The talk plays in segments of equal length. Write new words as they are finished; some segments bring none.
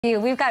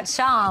We've got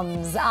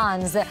Shams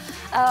on.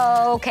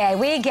 Okay,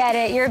 we get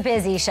it. You're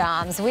busy,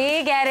 Shams.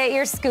 We get it.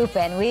 You're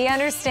scooping. We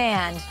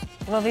understand.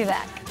 We'll be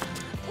back.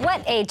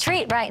 What a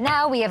treat right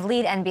now. We have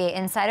lead NBA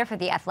insider for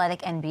the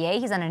Athletic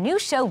NBA. He's on a new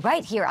show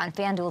right here on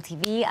FanDuel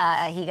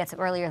TV. He gets it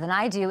earlier than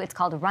I do. It's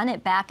called Run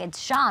It Back. It's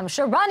Shams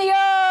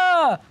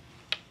Charania.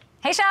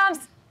 Hey,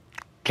 Shams.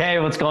 Kay,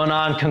 what's going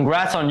on?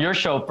 Congrats on your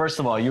show. First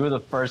of all, you were the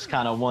first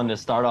kind of one to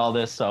start all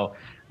this, so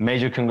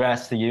major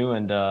congrats to you,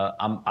 and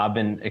I've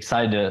been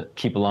excited to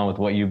keep along with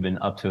what you've been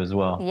up to as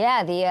well.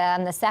 Yeah,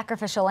 the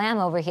sacrificial lamb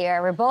over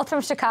here. We're both from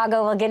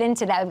Chicago. We'll get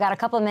into that. We've got a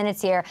couple of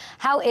minutes here.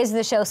 How is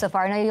the show so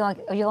far? I know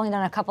you've only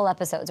done a couple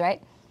episodes,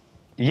 right?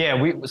 Yeah,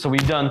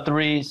 we've done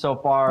 3 so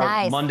far.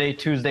 Nice. Monday,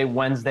 Tuesday,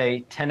 Wednesday,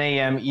 10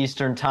 a.m.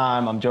 Eastern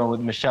time. I'm joined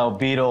with Michelle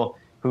Beadle,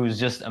 who's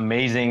just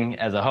amazing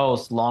as a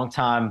host,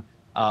 longtime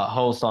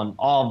host on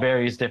all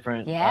various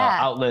different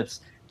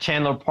outlets.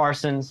 Chandler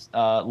Parsons,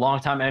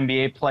 longtime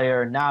NBA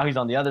player. Now he's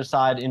on the other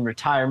side in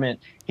retirement.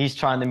 He's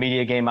trying the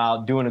media game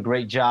out, doing a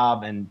great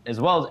job. And as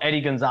well as Eddie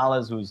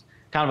Gonzalez, who's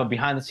kind of a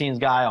behind-the-scenes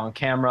guy on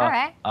camera.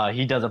 All right.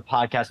 He does a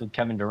podcast with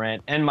Kevin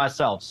Durant and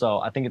myself.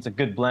 So I think it's a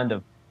good blend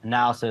of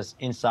analysis,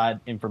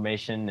 inside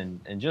information,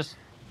 and just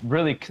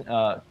really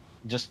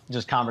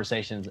just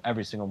conversations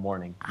every single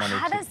morning, Monday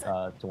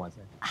to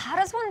Wednesday. How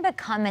does one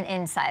become an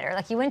insider?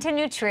 Like, you went to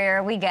New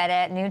Trier, we get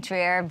it, New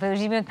Trier,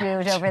 bougie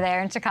McBouge over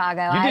there in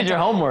Chicago. You did your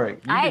homework.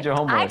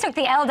 I took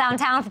the L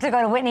downtown to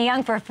go to Whitney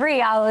Young for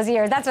free all those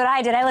years. That's what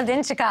I did. I lived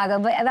in Chicago.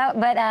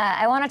 But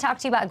I want to talk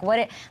to you about what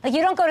it, like,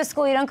 you don't go to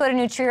school, you don't go to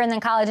New Trier and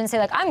then college and say,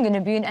 like, I'm going to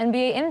be an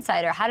NBA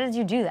insider. How did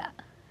you do that?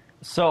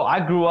 So I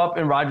grew up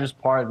in Rogers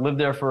Park, lived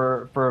there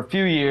for a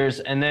few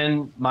years, and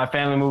then my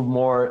family moved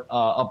more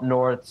up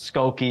north,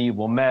 Skokie,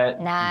 Wilmette,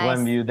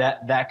 Glenview,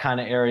 that kind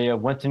of area.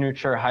 Went to New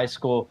Trier High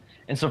School.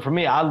 And so for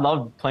me, I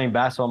loved playing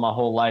basketball my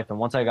whole life. And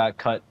once I got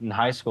cut in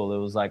high school, it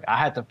was like I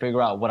had to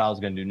figure out what I was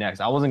going to do next.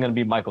 I wasn't going to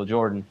be Michael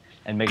Jordan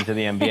and make it to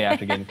the NBA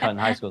after getting cut in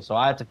high school. So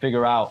I had to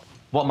figure out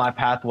what my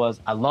path was.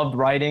 I loved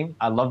writing.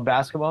 I loved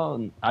basketball.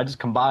 And I just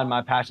combined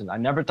my passions. I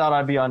never thought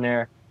I'd be on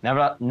there.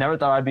 Never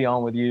thought I'd be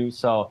on with you,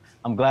 so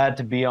I'm glad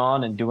to be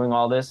on and doing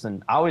all this.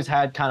 And I always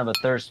had kind of a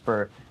thirst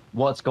for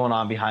what's going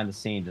on behind the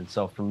scenes. And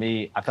so for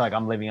me, I feel like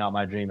I'm living out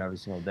my dream every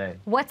single day.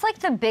 What's like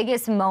the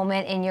biggest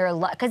moment in your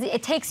life? Because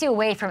it takes you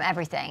away from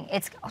everything.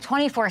 It's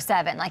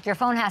 24/7. Like, your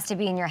phone has to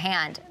be in your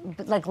hand,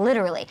 like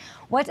literally.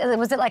 What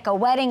was it, like a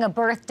wedding, a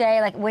birthday?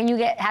 Like when you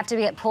have to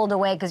get pulled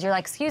away because you're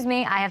like, excuse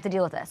me, I have to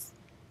deal with this.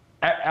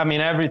 I mean,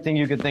 everything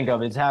you could think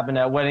of. It's happened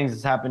at weddings.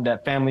 It's happened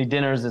at family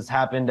dinners. It's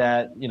happened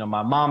at,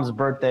 my mom's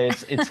birthday.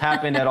 It's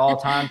happened at all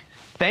times.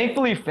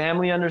 Thankfully,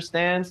 family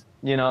understands.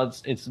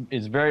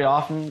 It's very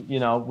often,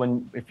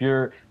 if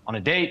you're on a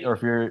date or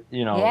if you're,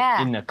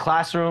 in a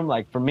classroom.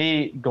 Like for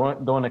me,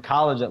 going to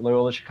college at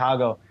Loyola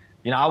Chicago,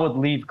 I would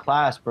leave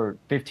class for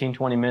 15,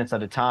 20 minutes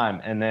at a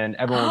time. And then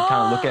everyone would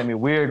kind of look at me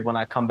weird when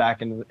I come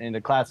back into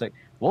class. Like,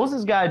 what was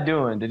this guy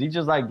doing? Did he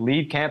just like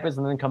leave campus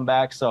and then come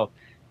back? So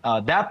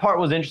that part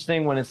was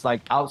interesting when it's like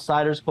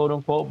outsiders, quote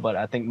unquote, but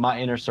I think my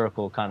inner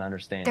circle kind of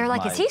understands. They're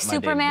like, is he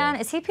Superman?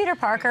 Is he Peter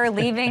Parker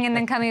leaving and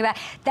then coming back?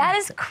 That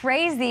is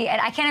crazy. And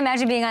I can't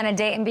imagine being on a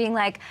date and being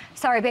like,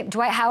 sorry, babe,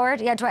 Dwight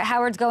Howard? Yeah, Dwight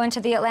Howard's going to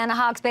the Atlanta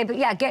Hawks, babe. But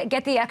yeah,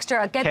 get the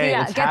extra, get the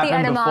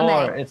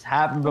edamame. It's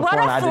happened before.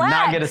 And I did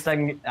not get a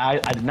second. I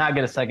did not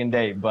get a second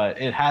date,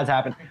 but it has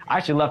happened. I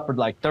actually left for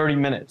like 30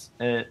 minutes.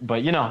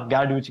 But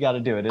gotta do what you gotta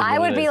do. It is I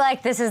would be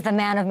like, this is the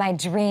man of my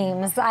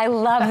dreams. I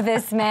love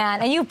this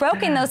man. And you've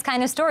broken those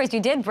kind of stories. You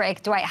did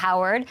break Dwight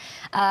Howard,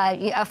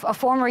 a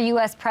former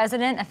U.S.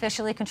 president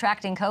officially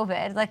contracting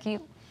COVID. Like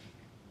you,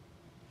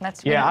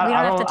 that's we don't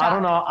have to talk.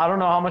 I don't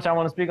know how much I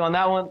want to speak on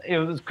that one. It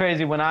was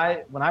crazy when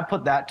I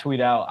put that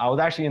tweet out. I was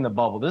actually in the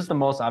bubble. This is the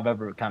most I've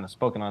ever kind of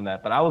spoken on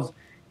that. But I was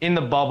in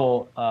the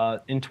bubble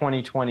in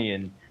 2020,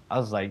 and I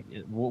was like,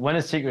 when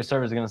is Secret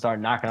Service going to start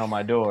knocking on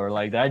my door?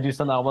 Like, did I do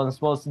something I wasn't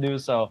supposed to do?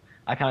 So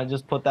I kind of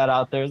just put that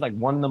out there. It was like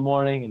 1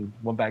 a.m. and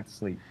went back to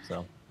sleep.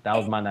 So that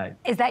was my night.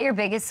 Is that your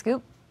biggest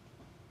scoop?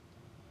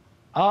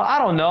 I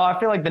don't know. I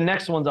feel like the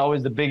next one's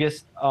always the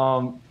biggest.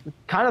 Kind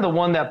of the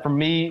one that for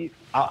me,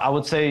 I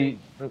would say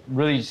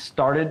really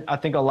started, I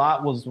think, a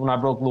lot was when I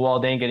broke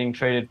Luol Deng getting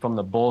traded from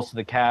the Bulls to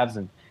the Cavs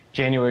in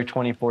January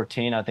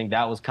 2014. I think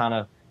that was kind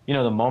of,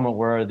 the moment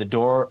where the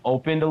door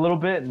opened a little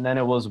bit, and then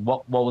it was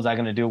what was I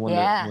going to do when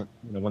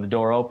the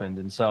door opened.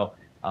 And so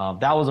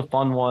that was a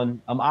fun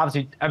one.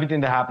 Obviously,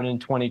 everything that happened in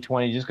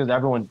 2020, just because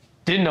everyone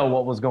didn't know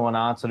what was going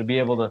on, so to be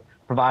able to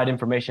provide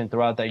information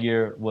throughout that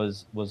year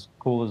was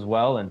cool as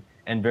well, and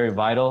very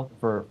vital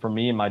for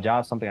me and my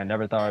job, something I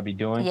never thought I'd be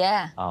doing.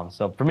 Yeah.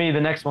 So for me,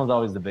 the next one's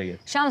always the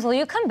biggest. Shams, will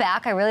you come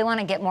back? I really want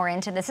to get more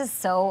into this. Is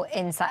so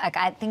inside. Like,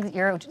 I think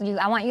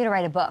I want you to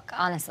write a book,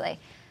 honestly.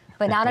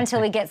 But not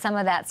until we get some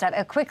of that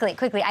stuff. Quickly.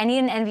 I need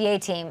an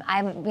NBA team.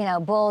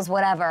 I'm, Bulls,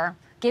 whatever.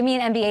 Give me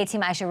an NBA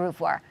team I should root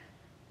for.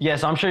 Yeah,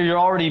 so I'm sure you're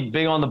already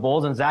big on the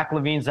Bulls, and Zach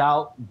LaVine's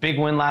out. Big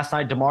win last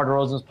night. DeMar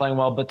DeRozan's playing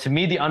well. But to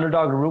me, the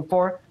underdog to root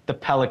for, the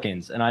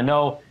Pelicans. And I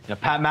know,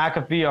 Pat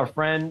McAfee, our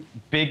friend,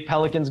 big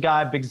Pelicans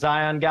guy, big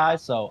Zion guy.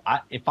 So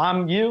if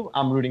I'm you,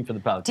 I'm rooting for the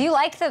Pelicans. Do you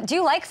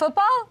like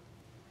football?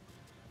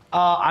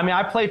 I mean,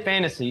 I play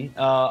fantasy.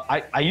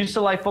 I used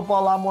to like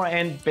football a lot more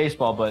and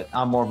baseball, but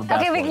I'm more of a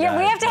basketball guy. Okay,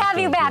 we have to have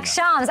you back.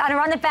 Shams, on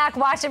Run It Back,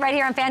 watch it right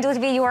here on FanDuel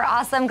TV. You are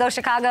awesome. Go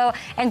Chicago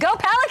and go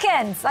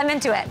Pelicans. I'm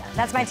into it.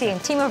 That's my team.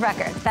 Team of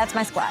record. That's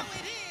my squad.